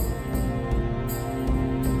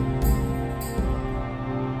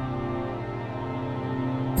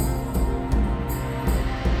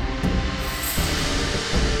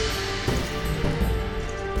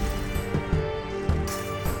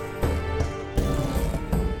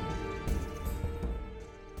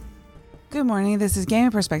Good morning. This is Gaming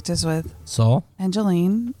Perspectives with Saul and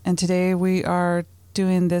Jolene, and today we are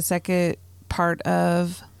doing the second part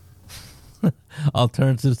of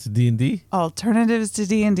Alternatives to D&D. Alternatives to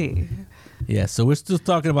D&D. Yeah, so we're still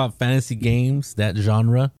talking about fantasy games, that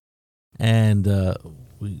genre, and I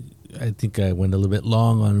think I went a little bit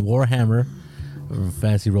long on Warhammer, a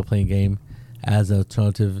fantasy role-playing game, as an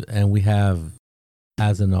alternative, and we have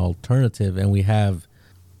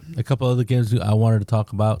a couple other games I wanted to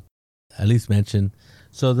talk about, at least mention.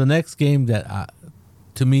 So the next game that,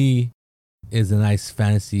 to me, is a nice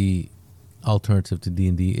fantasy alternative to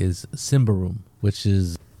D&D is Symbaroum, which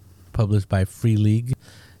is published by Free League.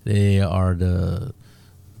 They are the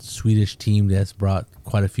Swedish team that's brought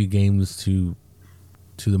quite a few games to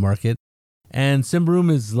the market. And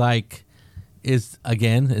Symbaroum is it's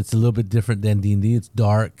a little bit different than D&D. It's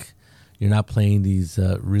dark. You're not playing these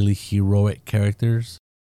really heroic characters.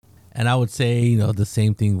 And I would say, the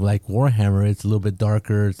same thing like Warhammer. It's a little bit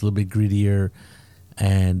darker. It's a little bit grittier.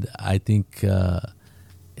 And I think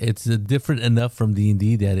it's different enough from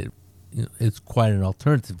D&D that it's quite an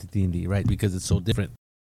alternative to D&D, right? Because it's so different.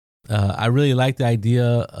 I really like the idea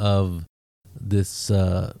of this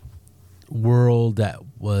world that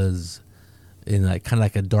was in kind of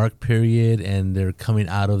like a dark period, and they're coming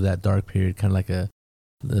out of that dark period, kind of like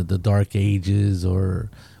the Dark Ages or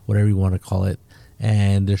whatever you want to call it.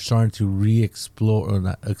 And they're starting to re-explore, or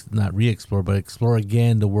not re-explore, but explore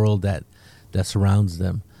again the world that surrounds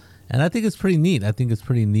them. And I think it's pretty neat.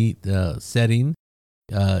 Setting.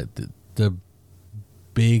 The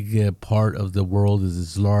big part of the world is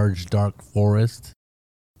this large, dark forest.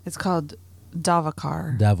 It's called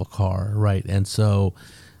Davokar. Davokar, right. And so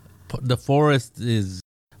the forest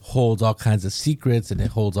holds all kinds of secrets, and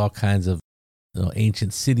it holds all kinds of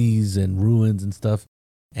ancient cities and ruins and stuff.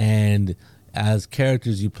 And as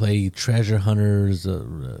characters, you play treasure hunters,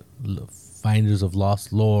 finders of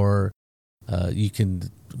lost lore. You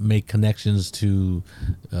can make connections to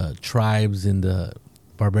tribes in the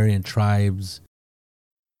barbarian tribes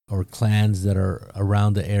or clans that are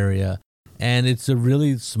around the area. And it's a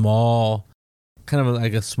really small, kind of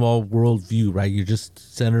like a small world view, right? You're just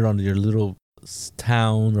centered on your little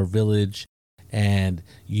town or village, and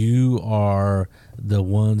you are the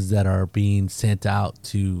ones that are being sent out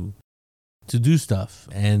to do stuff.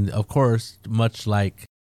 And of course, much like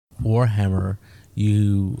Warhammer,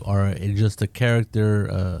 you are just a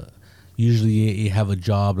character. Usually you have a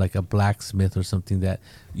job like a blacksmith or something that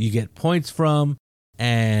you get points from,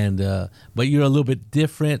 and but you're a little bit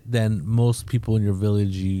different than most people in your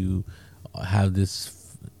village. You have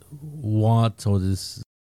this want, or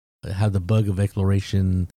have the bug of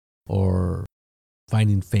exploration or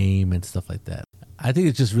finding fame and stuff like that. I think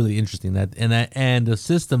it's just really interesting and the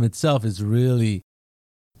system itself is really,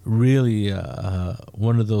 really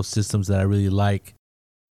one of those systems that I really like,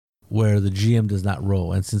 where the GM does not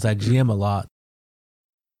roll. And since I GM a lot,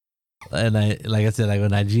 and because I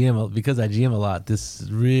GM a lot, this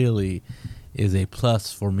really is a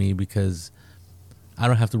plus for me, because I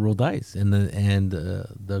don't have to roll dice, and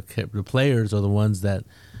the players are the ones that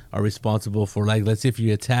are responsible for, let's say if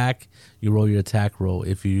you attack, you roll your attack roll.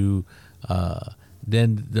 If you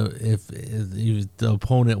if the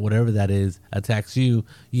opponent, whatever that is, attacks you,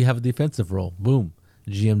 you have a defensive roll. Boom.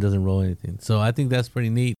 GM doesn't roll anything. So I think that's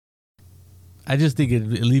pretty neat. I just think it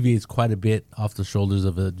alleviates quite a bit off the shoulders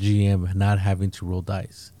of a GM not having to roll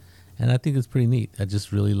dice. And I think it's pretty neat. I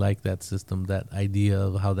just really like that system, that idea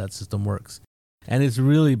of how that system works. And it's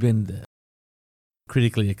really been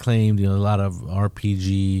critically acclaimed. A lot of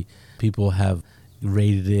RPG people have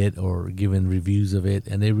rated it or given reviews of it,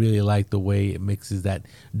 and they really like the way it mixes that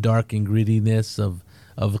dark and grittiness of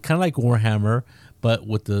kind of like Warhammer, but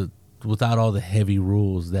without all the heavy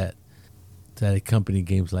rules that accompany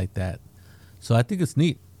games like that. So I think it's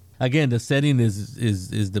neat. Again, the setting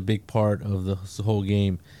is the big part of the whole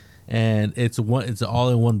game, and it's all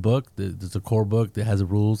in one book. There's a core book that has the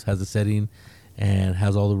rules, has the setting, and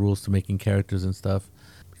has all the rules to making characters and stuff.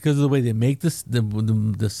 Because of the way they make this,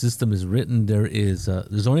 the system is written, there's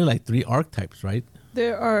only 3 archetypes, right?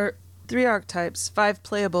 There are 3 archetypes, 5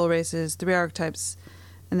 playable races, 3 archetypes,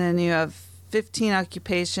 and then you have 15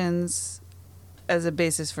 occupations as a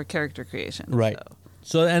basis for character creation. Right.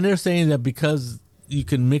 So and they're saying that because you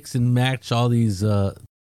can mix and match all these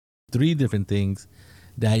 3 different things,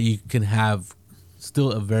 that you can have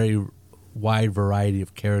still a very wide variety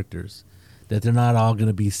of characters. That they're not all going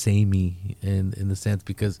to be samey in the sense,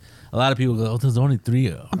 because a lot of people go, there's only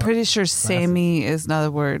 3. I'm pretty sure samey is not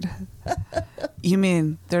a word. You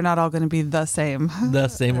mean they're not all going to be the same? The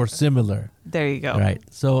same or similar. There you go. Right.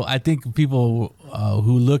 So I think people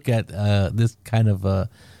who look at this kind of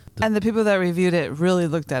And the people that reviewed it really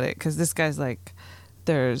looked at it, because this guy's like,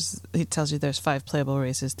 he tells you there's 5 playable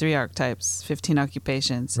races, 3 archetypes, 15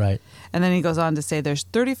 occupations. Right. And then he goes on to say there's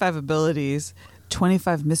 35 abilities,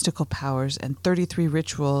 25 mystical powers, and 33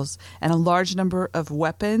 rituals, and a large number of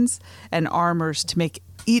weapons and armors to make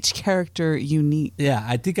each character unique. Yeah,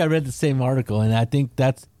 I think I read the same article, and I think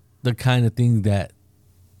that's the kind of thing that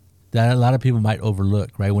a lot of people might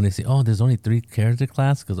overlook, right? When they say, "Oh, there's only 3 character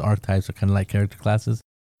classes," because archetypes are kind of like character classes.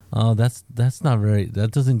 Oh, that's not very.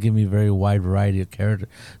 That doesn't give me a very wide variety of character.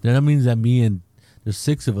 Then that means that there's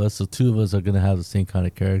 6 of us, so 2 of us are going to have the same kind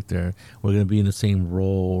of character. We're going to be in the same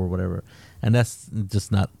role or whatever. And that's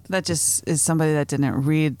just not... That just is somebody that didn't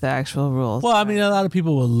read the actual rules. Well, I mean, a lot of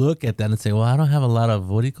people will look at that and say, well, I don't have a lot of,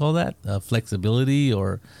 what do you call that? Flexibility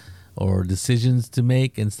or decisions to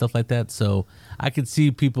make and stuff like that. So I could see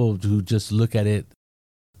people who just look at it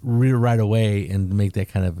right away and make that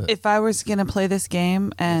kind of... If I was going to play this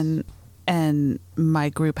game and my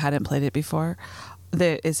group hadn't played it before,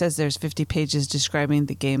 it says there's 50 pages describing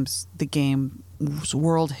the game's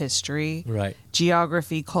world history, right,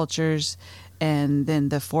 geography, cultures, and then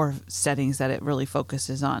the 4 settings that it really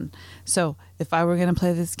focuses on. So if I were going to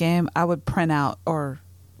play this game, I would print out or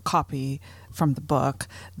copy from the book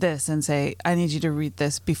this and say, I need you to read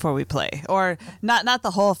this before we play. Or not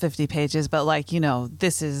the whole 50 pages, but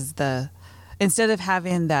this is instead of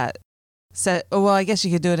having that well, I guess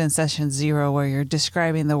you could do it in session 0 where you're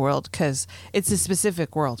describing the world, because it's a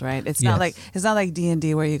specific world, right? It's not like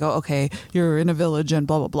D&D where you go, okay, you're in a village and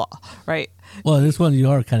blah blah blah, right? Well, this one you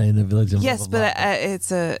are kind of in a village and yes, blah, blah, blah. It's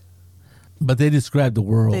a... But they describe the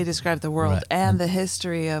world. They describe the world, right, and the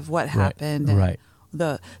history of what happened. Right.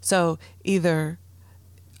 So either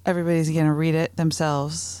everybody's going to read it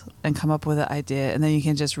themselves and come up with an idea, and then you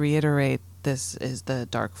can just reiterate, this is the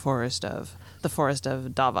dark forest of... the forest of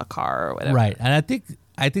Davakar or whatever. Right. And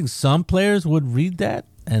I think some players would read that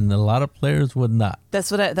and a lot of players would not.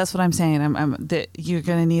 That's what I'm saying. You're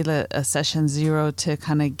going to need a session 0 to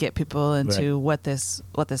kind of get people into what this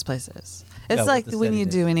place is. It's like when you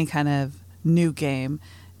do any kind of new game,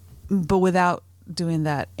 but without doing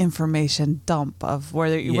that information dump of where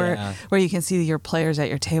you can see your players at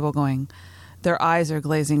your table going, their eyes are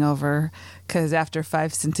glazing over because after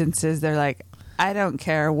 5 sentences they're like, I don't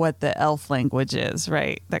care what the elf language is,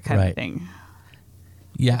 right? That kind of thing.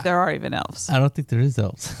 Yeah. If there are even elves. I don't think there is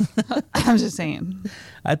elves. I'm just saying.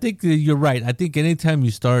 I think you're right. I think anytime you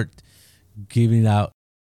start giving out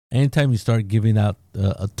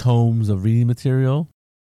tomes of reading material,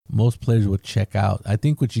 most players will check out. I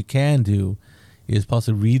think what you can do is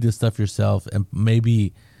possibly read the stuff yourself and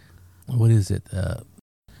maybe, what is it?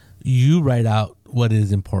 You write out what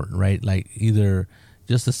is important, right? Like either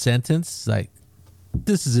just a sentence, like,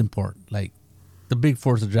 this is important. Like, the big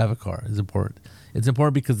force of Davakar is important. It's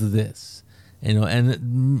important because of this,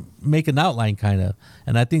 and make an outline kind of.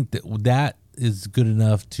 And I think that is good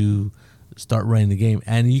enough to start writing the game.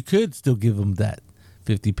 And you could still give them that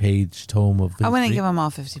 50-page tome of history. I wouldn't give them all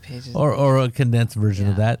 50 pages. Or a condensed version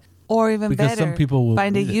of that. Or even because better, some people will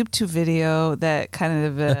find a YouTube video that kind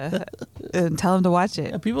of and tell them to watch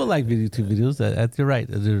it. Yeah, people like YouTube videos. You're right.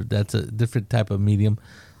 That's a different type of medium.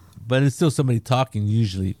 But it's still somebody talking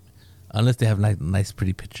usually, unless they have nice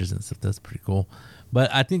pretty pictures and stuff. That's pretty cool.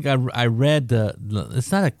 But I think I read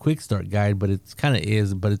it's not a quick start guide, but it kind of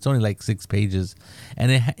is. But it's only like 6 pages,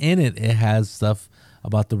 and in it has stuff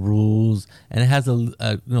about the rules, and it has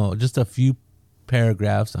just a few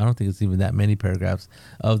paragraphs. I don't think it's even that many paragraphs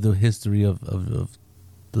of the history of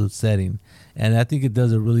the setting, and I think it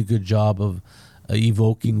does a really good job of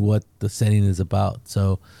evoking what the setting is about.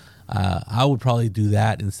 So I would probably do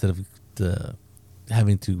that instead of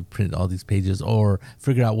having to print all these pages or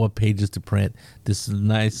figure out what pages to print. This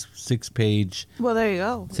nice 6-page. Well, there you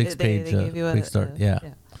go. 6-page quick start. Yeah.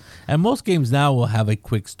 And most games now will have a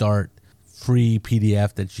quick start free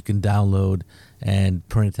PDF that you can download and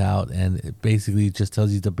print out, and it basically just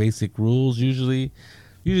tells you the basic rules. Usually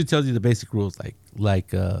tells you the basic rules like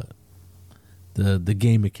the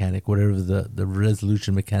game mechanic, whatever the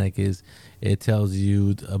resolution mechanic is. It tells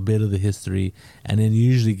you a bit of the history, and then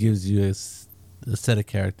usually gives you a set of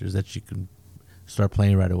characters that you can start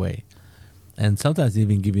playing right away. And sometimes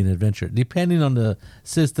even give you an adventure, depending on the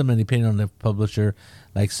system and depending on the publisher.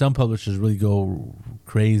 Like some publishers really go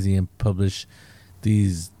crazy and publish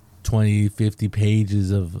these 20, 50 pages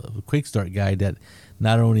of a quick start guide that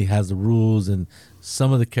not only has the rules and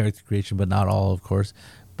some of the character creation, but not all, of course.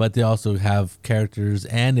 But they also have characters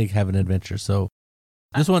and they have an adventure. So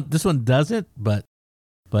this one doesn't, but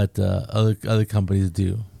other companies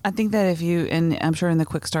do. I think that if you, and I'm sure in the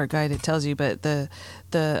quick start guide it tells you, but the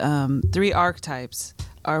 3 archetypes,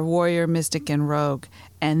 are warrior, mystic, and rogue,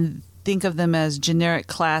 and think of them as generic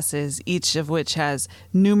classes, each of which has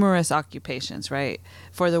numerous occupations, right?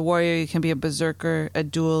 For the warrior, you can be a berserker, a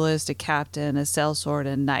duelist, a captain, a sellsword,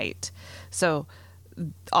 and knight. So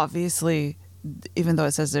obviously, even though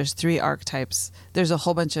it says there's 3 archetypes, there's a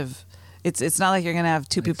whole bunch of, it's not like you're going to have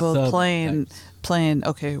 2 people playing,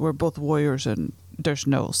 okay, we're both warriors and there's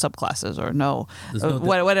no subclasses or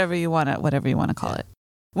whatever you want to call it.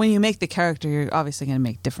 When you make the character, you're obviously going to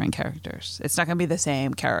make different characters. It's not going to be the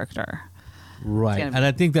same character. Right. And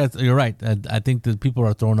I think you're right. I think that people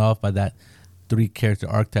are thrown off by that 3 character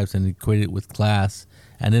archetypes and equate it with class.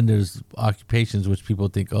 And then there's occupations which people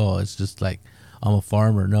think, oh, it's just like I'm a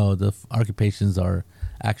farmer. No, the occupations are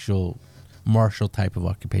actual martial type of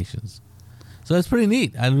occupations. So it's pretty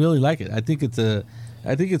neat. I really like it. I think it's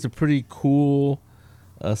a pretty cool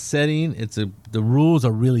setting. The rules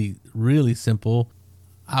are really, really simple.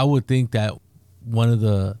 I would think that one of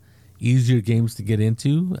the easier games to get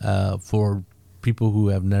into for people who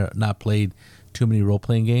have not played too many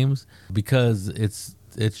role-playing games, because it's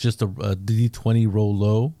just a D20 roll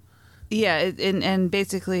low. Yeah, and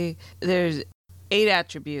basically there's 8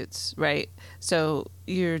 attributes, right? So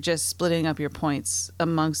you're just splitting up your points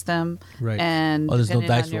amongst them, right? And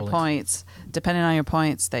depending on your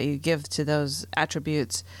points that you give to those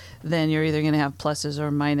attributes, then you're either going to have pluses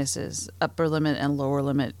or minuses, upper limit and lower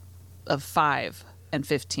limit of 5 and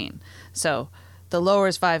 15. So the lower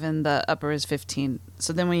is 5 and the upper is 15.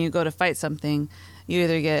 So then when you go to fight something, you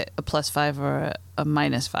either get a +5 or a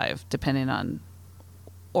 -5, depending on,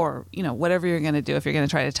 or whatever you're going to do if you're going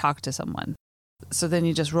to try to talk to someone. So then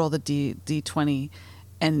you just roll the D20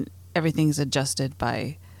 and everything's adjusted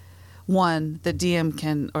by 1. The DM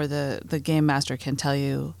can, or the game master can tell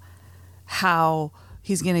you how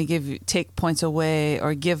he's going to take points away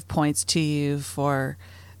or give points to you for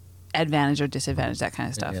advantage or disadvantage, that kind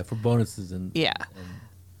of stuff. Yeah, for bonuses and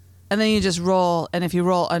and then you just roll, and if you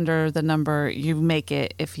roll under the number, you make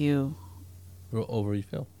it. If you roll over, you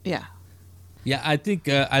fail. Yeah. Yeah, I think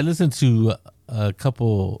I listened to a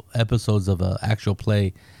couple episodes of actual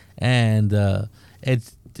play, and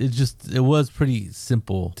it was pretty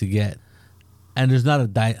simple to get, and there's not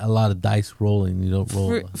a lot of dice rolling. You don't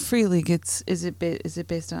roll. Free League, is it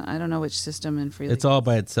based on, I don't know which system in Free League. It's all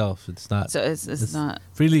by itself. It's not. So it's not.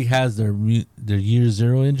 Free League has their Year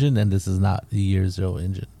Zero engine, and this is not the Year Zero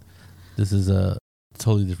engine. This is a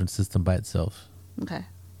totally different system by itself. Okay,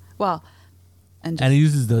 well, and it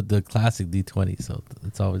uses the classic D20, so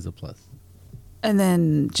it's always a plus. And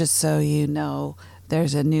then, just so you know,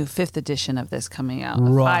 there's a new 5th edition of this coming out,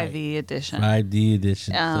 right. 5e edition. 5D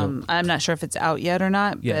edition. I'm not sure if it's out yet or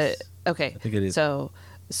not, yes. But okay. I think it is.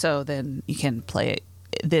 So then you can play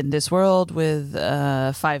it in this world with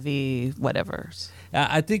 5e whatever.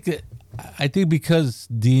 I think because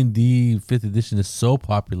D&D 5th edition is so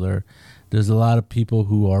popular, there's a lot of people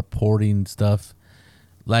who are porting stuff.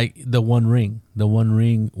 Like the One Ring. The One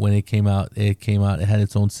Ring, when it came out, it had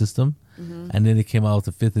its own system. Mm-hmm. And then it came out with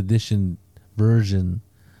the 5th edition version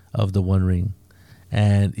of the One Ring.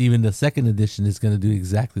 And even the 2nd edition is going to do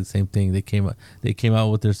exactly the same thing. They came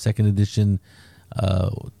out with their 2nd edition,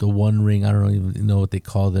 the One Ring. I don't even know what they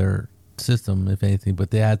call their system, if anything,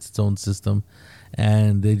 but they had its own system.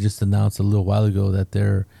 And they just announced a little while ago that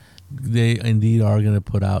they indeed are going to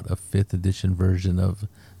put out a 5th edition version of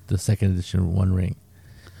the 2nd edition One Ring.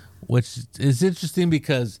 Which is interesting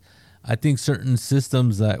because I think certain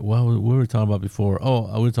systems that we were talking about before.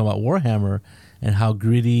 We were talking about Warhammer and how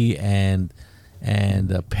gritty and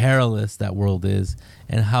perilous that world is,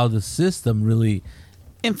 and how the system really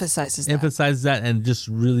emphasizes that, and just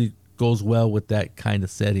really goes well with that kind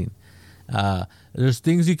of setting. There's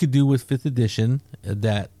things you could do with 5th edition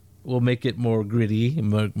that will make it more gritty,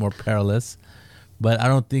 more perilous, but I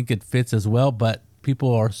don't think it fits as well. But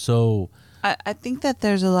people are so. I think that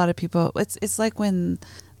there's a lot of people. It's like when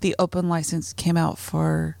the open license came out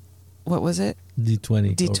for, what was it?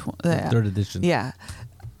 D20. Yeah. 3rd edition. Yeah.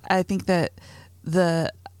 I think that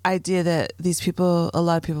the idea that a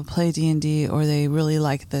lot of people play D&D, or they really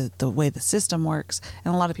like the way the system works,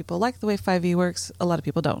 and a lot of people like the way 5e works, a lot of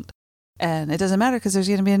people don't. And it doesn't matter because there's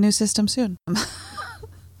going to be a new system soon.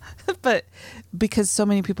 But because so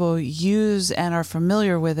many people use and are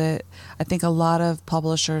familiar with it, I think a lot of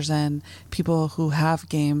publishers and people who have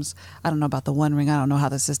games, I don't know about the One Ring, I don't know how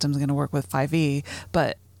the system's going to work with 5e,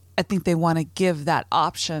 but I think they want to give that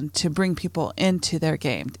option to bring people into their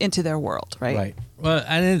game, into their world, right? Right. Well,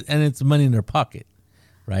 and it's money in their pocket,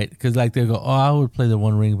 right? Because like they go, I would play the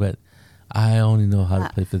One Ring, but I only know how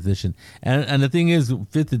to play 5th edition. And the thing is,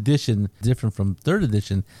 5th edition, different from 3rd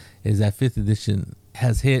edition, is that 5th edition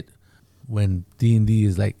has hit when D&D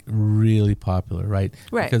is like really popular, right?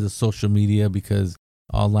 Right. Because of social media, because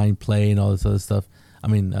online play and all this other stuff. I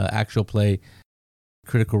mean, actual play,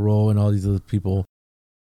 Critical Role, and all these other people.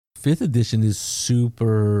 5th edition is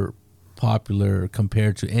super popular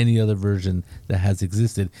compared to any other version that has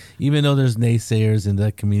existed. Even though there's naysayers in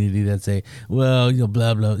the community that say, well,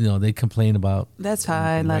 blah, blah, they complain about. That's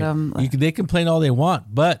fine. Let them. They complain all they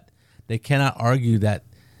want, but they cannot argue that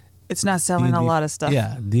it's not selling a lot of stuff.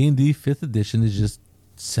 Yeah, D&D 5th edition is just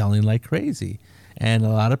selling like crazy. And a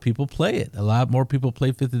lot of people play it. A lot more people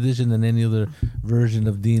play 5th edition than any other version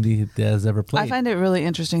of D&D that has ever played. I find it really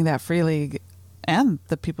interesting that Free League and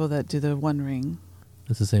the people that do the One Ring,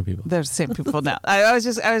 it's the same people. they're the same people now. I was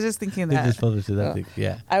just thinking that. They just published it, I think.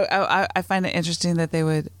 Yeah. I find it interesting that they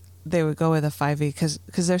would go with a 5e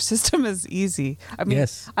because their system is easy. I mean,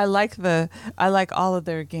 yes. I like all of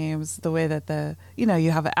their games the way that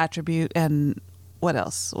you have an attribute and what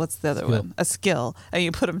else? What's the other one? A skill, and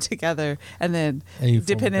you put them together, and then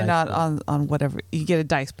depending on whatever, you get a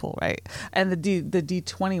dice pool, right? And the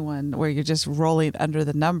D20 one where you're just rolling under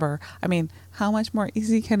the number. I mean, how much more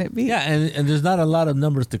easy can it be? Yeah, and there's not a lot of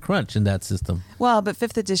numbers to crunch in that system. Well, but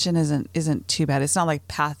 5th edition isn't too bad. It's not like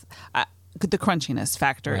the crunchiness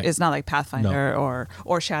factor is not like Pathfinder or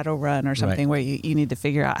Shadowrun or something where you need to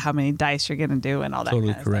figure out how many dice you're going to do and all that.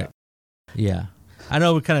 Totally kind of correct. Stuff. Yeah. I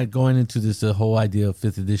know we're kind of going into this whole idea of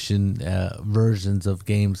 5th edition versions of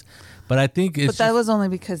games, but I think it's. But that was only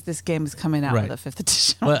because this game is coming out with a 5th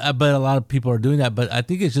edition. But a lot of people are doing that. But I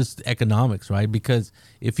think it's just economics, right? Because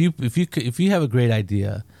if you have a great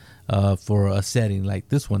idea for a setting like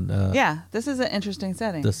this one, this is an interesting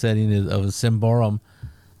setting. The setting is of a Symbaroum,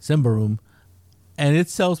 and it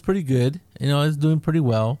sells pretty good. It's doing pretty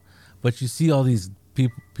well. But you see all these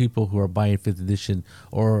people who are buying 5th edition,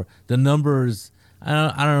 or the numbers.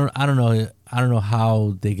 I don't know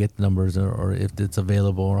how they get the numbers, or if it's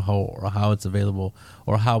available, or how it's available,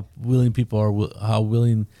 or how willing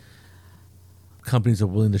companies are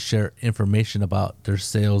willing to share information about their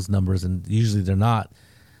sales numbers, and usually they're not.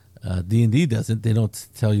 D&D doesn't. They don't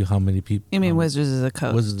tell you how many people. You mean Wizards of the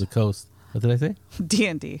Coast? Wizards of the Coast. What did I say?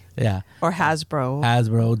 D&D. Yeah. Or Hasbro.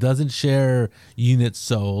 Hasbro doesn't share units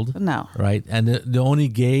sold. No. Right, and the only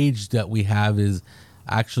gauge that we have is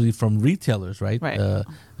actually from retailers, right?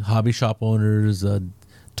 Hobby shop owners,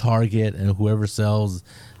 Target, and whoever sells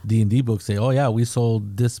D&D books say, oh yeah, we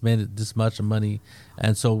sold this much of money,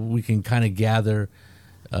 and so we can kind of gather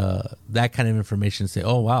that kind of information and say,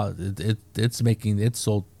 oh wow, it's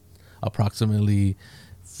sold approximately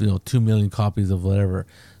 2 million copies of whatever.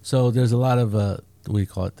 So there's a lot of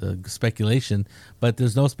speculation, but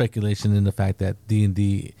there's no speculation in the fact that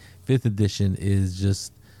D&D 5th edition is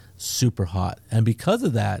just super hot, and because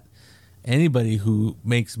of that, anybody who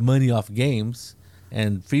makes money off games,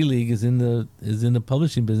 and Free League is in the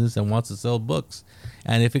publishing business and wants to sell books,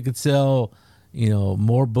 and if it could sell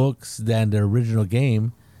more books than the original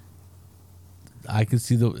game, I can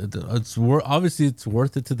see obviously it's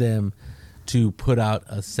worth it to them to put out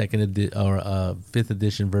a or a 5th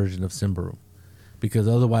edition version of Symbaroum. Because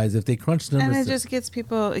otherwise, if they crunch numbers, and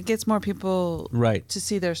it gets more people to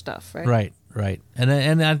see their stuff, right? Right.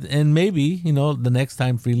 And maybe the next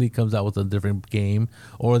time Free League comes out with a different game,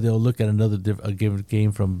 or they'll look at another different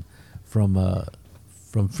game from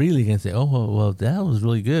Free League and say, oh well, that was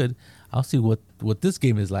really good. I'll see what this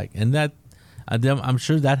game is like, and that I'm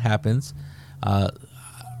sure that happens.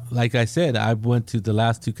 Like I said, I went to the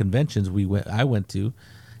last 2 conventions I went to,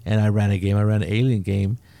 and I ran a game. I ran an Alien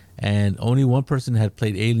game. And only one person had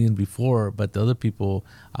played Alien before, but the other people,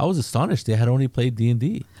 I was astonished. They had only played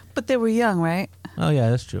D&D. But they were young, right? Oh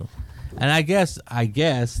yeah, that's true. And I guess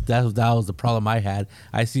that was the problem I had.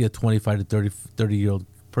 I see a 25 to 30-year-old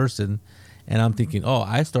person, and I'm thinking, oh,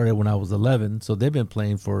 I started when I was 11, so they've been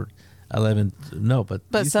playing for 11. No, but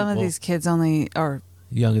some of these kids only are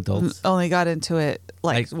young adults only got into it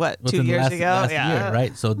like 2 years ago. Last year,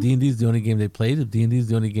 right? So D&D is the only game they played. D&D is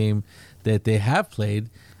the only game that they have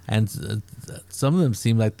played. And some of them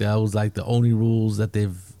seem like that was like the only rules that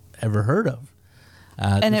they've ever heard of.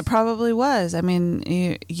 And it probably was. I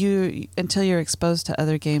mean, you until you're exposed to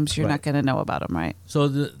other games, you're not going to know about them, right? So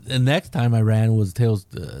the next time I ran was Tales.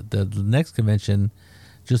 The next convention,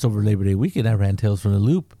 just over Labor Day weekend, I ran Tales from the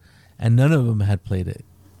Loop, and none of them had played it.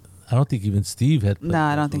 I don't think even Steve had played it. No,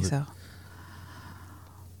 I don't think so.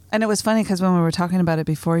 And it was funny because when we were talking about it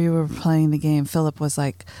before you were playing the game, Philip was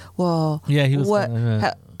like, "Well, yeah, he was.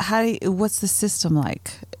 What's the system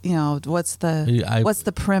like? What's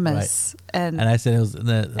the premise?" Right. And I said it was.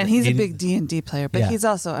 And he's a big D&D player, but he's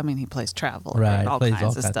also, I mean, he plays Traveller and all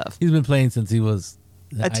kinds of stuff. He's been playing since he was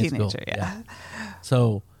a teenager. Yeah.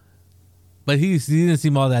 So but he didn't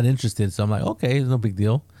seem all that interested. So I'm like, okay, it's no big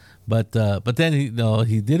deal. But then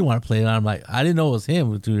he did want to play, and I'm like, I didn't know it was him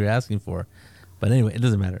who you were asking for. But anyway, it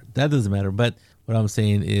doesn't matter. That doesn't matter. But what I'm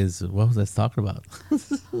saying is, what was I talking about?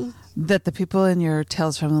 That the people in your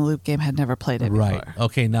Tales from the Loop game had never played it Right. before.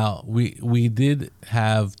 Okay, now we did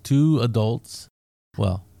have 2 adults.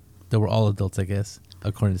 Well, they were all adults, I guess,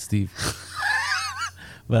 according to Steve.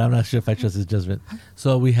 But I'm not sure if I trust his judgment.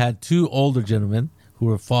 So we had 2 older gentlemen who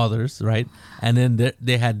were fathers, right? And then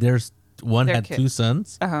they had their had kid. 2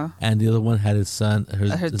 sons, and the other one had his son,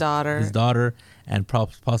 his daughter, and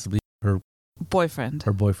possibly her boyfriend,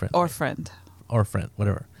 or friend,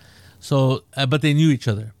 whatever. So, but they knew each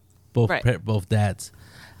other, both dads,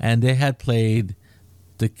 and they had played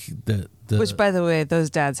the which, by the way, those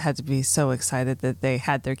dads had to be so excited that they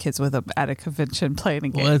had their kids with them at a convention playing a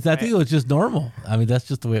game. Well, I think it was just normal. I mean, that's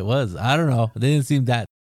just the way it was. I don't know. They didn't seem that.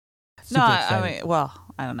 I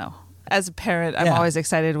don't know. As a parent, I'm always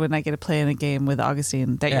excited when I get to play in a game with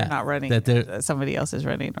Augustine that you're not running, that somebody else is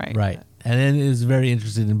running, right? Right. And then he was very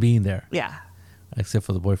interested in being there. Yeah. Except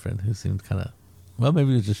for the boyfriend, who seemed kind of, well, maybe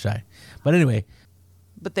he was just shy. But anyway.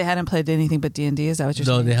 But they hadn't played anything but D&D, is that what you're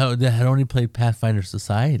saying? No, they had only played Pathfinder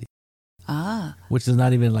Society. Which is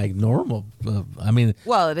not even like normal. I mean.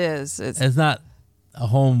 Well, it is. It's not a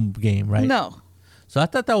home game, right? No. So I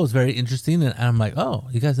thought that was very interesting. And I'm like, oh,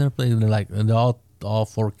 you guys never played? And they're like, and all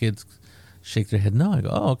 4 kids shake their head no. I go,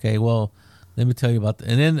 oh, okay, well, let me tell you about that.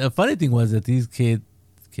 And then the funny thing was that these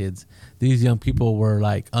kids, these young people were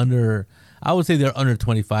like I would say they're under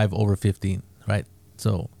 25, over 15, right?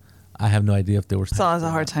 So I have no idea if they were. So I have a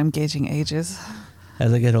hard time gauging ages.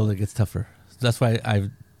 As I get older, it gets tougher. That's why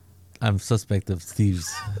I'm suspect of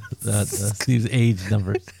Steve's age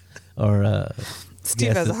numbers. Or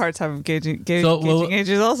Steve has a hard time gauging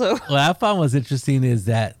ages also. What I found was interesting is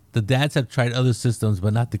that the dads have tried other systems,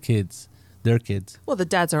 but not the kids. Their kids. Well, the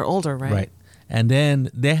dads are older, right? Right. And then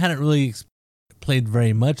they hadn't really played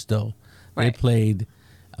very much, though. Right. They played,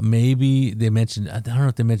 maybe they mentioned, I don't know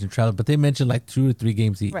if they mentioned Travel, but they mentioned like 2 or 3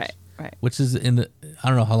 games each. Right. Which is I don't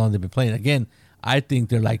know how long they've been playing. Again, I think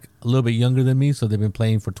they're like a little bit younger than me, so they've been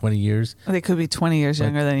playing for 20 years. They could be 20 years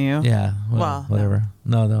younger than you. Yeah. Well, whatever.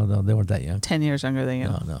 No, they weren't that young. 10 years younger than you.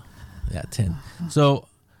 No. Yeah, 10. So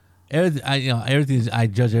I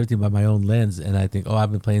judge everything by my own lens, and I think, I've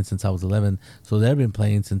been playing since I was 11, so they've been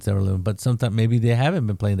playing since they were 11. But sometimes maybe they haven't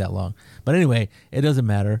been playing that long. But anyway, it doesn't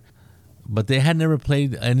matter. But they had never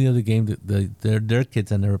played any other game that their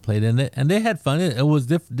kids had never played, and they had fun. It was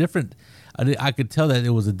different. I could tell that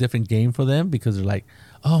it was a different game for them because they're like,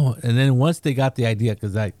 oh, and then once they got the idea,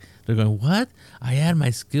 because they're going, what? I add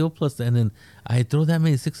my skill plus, and then I throw that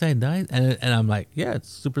many 6-sided dice, and I'm like, yeah, it's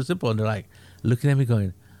super simple, and they're like looking at me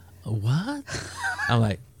going, what? I'm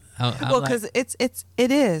like, well, because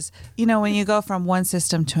it is. When you go from one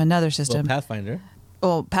system to another system. Well, Pathfinder.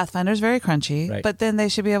 Well, Pathfinder's very crunchy, right. But then they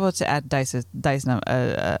should be able to add dice.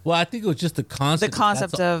 Well, I think it was just the concept. The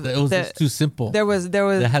concept of it was just too simple. There were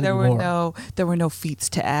no feats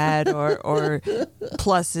to add or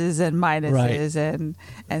pluses and minuses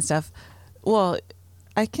and stuff. Well,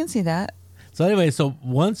 I can see that. So anyway,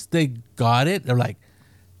 once they got it, they're like,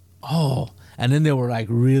 oh. And then they were like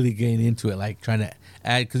really getting into it, like trying to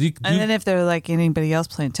add and then if they're like anybody else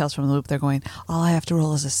playing Tales from the Loop, they're going, all I have to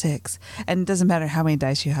roll is a 6, and it doesn't matter how many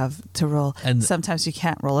dice you have to roll. And sometimes you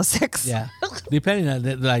can't roll a 6. Yeah, depending on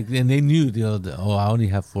that. Like, and they knew, I only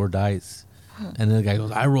have 4 dice, and then the guy goes,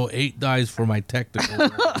 I roll 8 dice for my technical,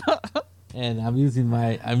 and I'm using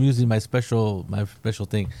my special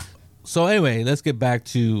thing. So anyway, let's get back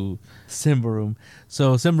to Symbaroum.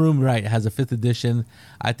 So Symbaroum, right, has a 5th edition.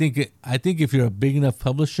 I think if you're a big enough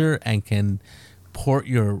publisher and can port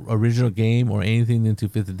your original game or anything into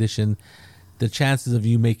 5th edition, the chances of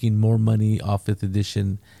you making more money off 5th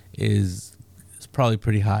edition is probably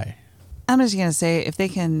pretty high. I'm just gonna say, if they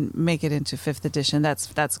can make it into 5th edition,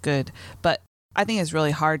 that's good. But I think it's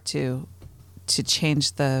really hard to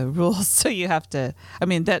change the rules. So you have to. I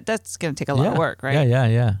mean, that's gonna take a lot of work, right?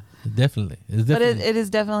 Yeah. Definitely. But it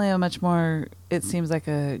is definitely a much more, it seems like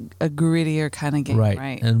a grittier kind of game,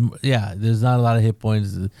 right? And there's not a lot of hit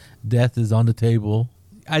points. Death is on the table.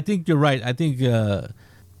 I think you're right. I think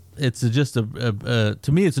it's just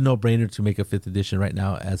to me, it's a no-brainer to make a 5th edition right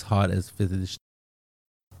now as hot as 5th edition.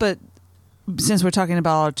 But since we're talking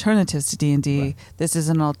about alternatives to D&D, this is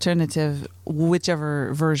an alternative,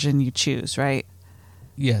 whichever version you choose, right?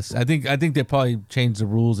 Yes. I think they probably changed the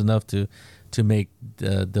rules enough to make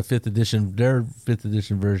the 5th edition, their 5th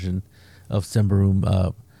edition version of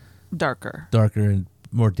Symbaroum darker and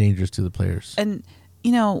more dangerous to the players. And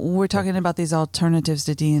we're talking about these alternatives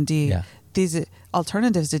to D&D. Yeah. these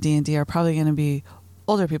alternatives to D&D are probably going to be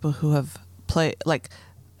older people who have played, like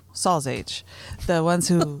Saul's age, the ones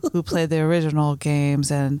who played the original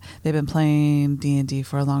games, and they've been playing D&D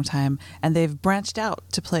for a long time, and they've branched out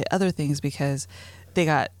to play other things because they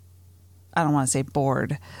got, I don't want to say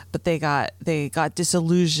bored, but they got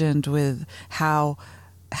disillusioned with how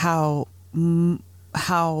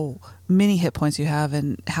many hit points you have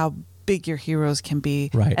and how big your heroes can be,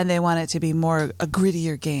 right. And they want it to be more a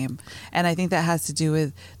grittier game. And I think that has to do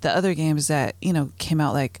with the other games that, you know, came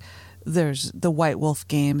out, like there's the White Wolf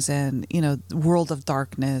games and, you know, World of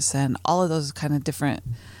Darkness and all of those kind of different,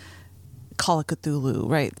 Call of Cthulhu,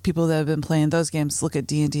 right? People that have been playing those games look at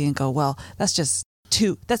D&D and go, well, that's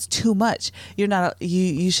too much.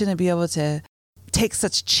 You shouldn't be able to take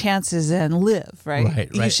such chances and live, right?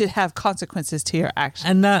 You should have consequences to your actions.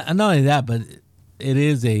 And not only that, but it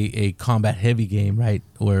is a combat heavy game, right?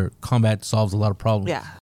 Where combat solves a lot of problems. Yeah.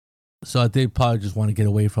 So they probably just want to get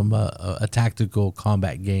away from a tactical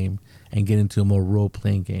combat game and get into a more role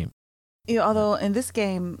playing game. You know, although in this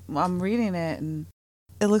game, I'm reading it and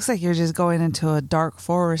it looks like you're just going into a dark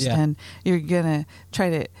forest and you're gonna try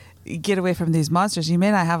to get away from these monsters. You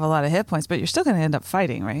may not have a lot of hit points, but you're still gonna end up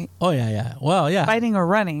fighting, right? Oh yeah. Well, yeah. Fighting or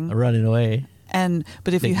running. Running away.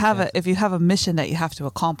 But if you have a mission that you have to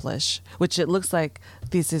accomplish, which it looks like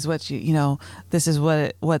this is what this is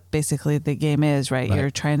what basically the game is, right?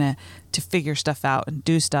 You're trying to figure stuff out and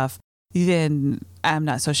do stuff. Then I'm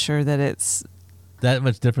not so sure that it's that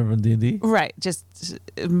much different from D&D. Right. Just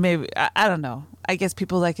maybe, I don't know. I guess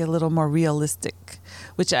people like it a little more realistic,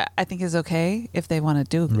 which I think is okay if they want to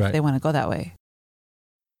do, if they want to go that way.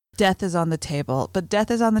 Death is on the table, but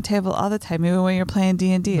death is on the table all the time, even when you're playing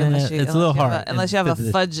D&D. It's a little hard unless you have a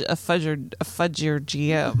fudger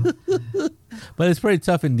GM. But it's pretty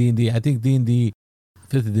tough in D&D. I think D&D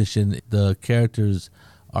 5th edition, the characters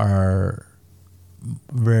are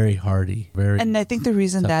very hardy. And I think the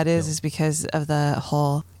reason that is because of the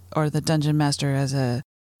whole, or the dungeon master as a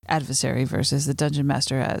adversary versus the dungeon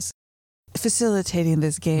master as facilitating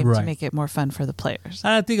this game to make it more fun for the players.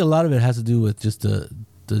 And I think a lot of it has to do with just the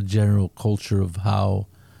general culture of how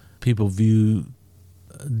people view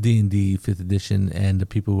D&D 5th edition, and the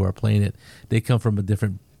people who are playing it, they come from a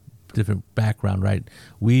different background, right?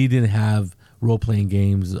 We didn't have role-playing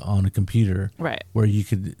games on a computer, right, where you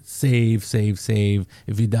could save.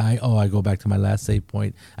 If you die, I go back to my last save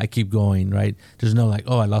point. I keep going, right? There's no like,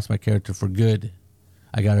 I lost my character for good,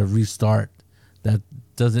 I got to restart. That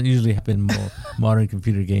doesn't usually happen in more modern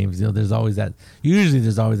computer games. You know, there's always that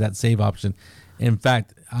save option. In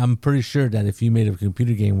fact, I'm pretty sure that if you made a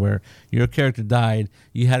computer game where your character died,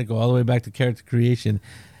 you had to go all the way back to character creation,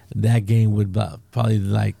 that game would probably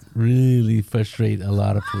like really frustrate a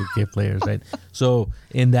lot of players, right? So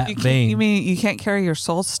in that vein, you mean you can't carry your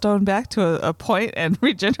soul stone back to a point and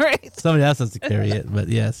regenerate? Somebody else has to carry it, but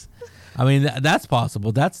yes, I mean that's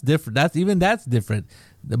possible. That's different. That's different.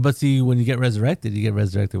 But see, when you get resurrected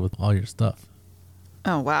with all your stuff.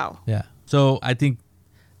 Oh wow! Yeah. So I think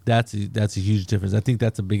that's a huge difference. I think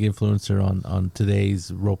that's a big influencer on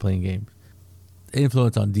today's role playing game.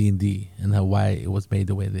 Influence on D&D and why it was made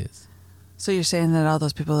the way it is. So you're saying that all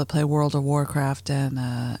those people that play World of Warcraft and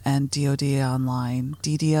DoD online,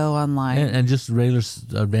 DDO online, and just regular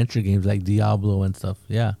adventure games like Diablo and stuff,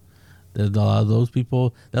 there's a lot of those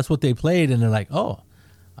people. That's what they played, and they're like,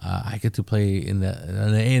 I get to play in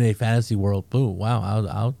a fantasy world. Boom!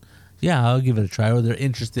 Wow! I'll give it a try. Or they're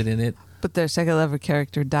interested in it. But their second level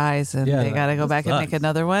character dies, and they got to go back and make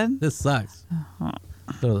another one. This sucks.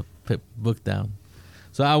 Throw the book down.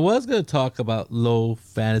 So I was going to talk about low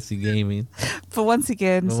fantasy gaming. But once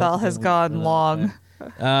again, Saul has gone long.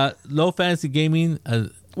 Low fantasy gaming.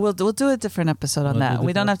 We'll do a different episode on that.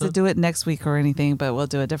 We don't have to do it next week or anything, but we'll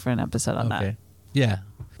do a different episode on that. Yeah.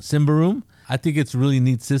 Symbaroum. I think it's a really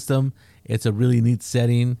neat system. It's a really neat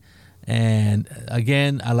setting. And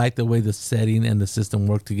again, I like the way the setting and the system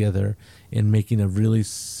work together in making a really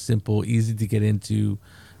simple, easy to get into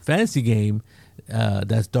fantasy game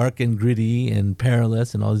that's dark and gritty and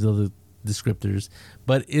perilous and all these other descriptors,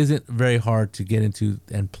 but isn't very hard to get into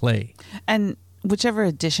and play. And whichever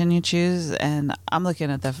edition you choose, and I'm looking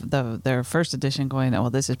at their first edition going,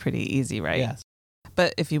 this is pretty easy, right? Yes.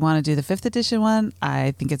 But if you want to do the 5th edition one,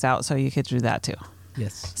 I think it's out, so you could do that too.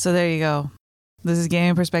 Yes. So there you go. This is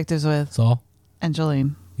Gaming Perspectives with Saul and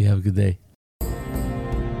Jolene. You have a good day.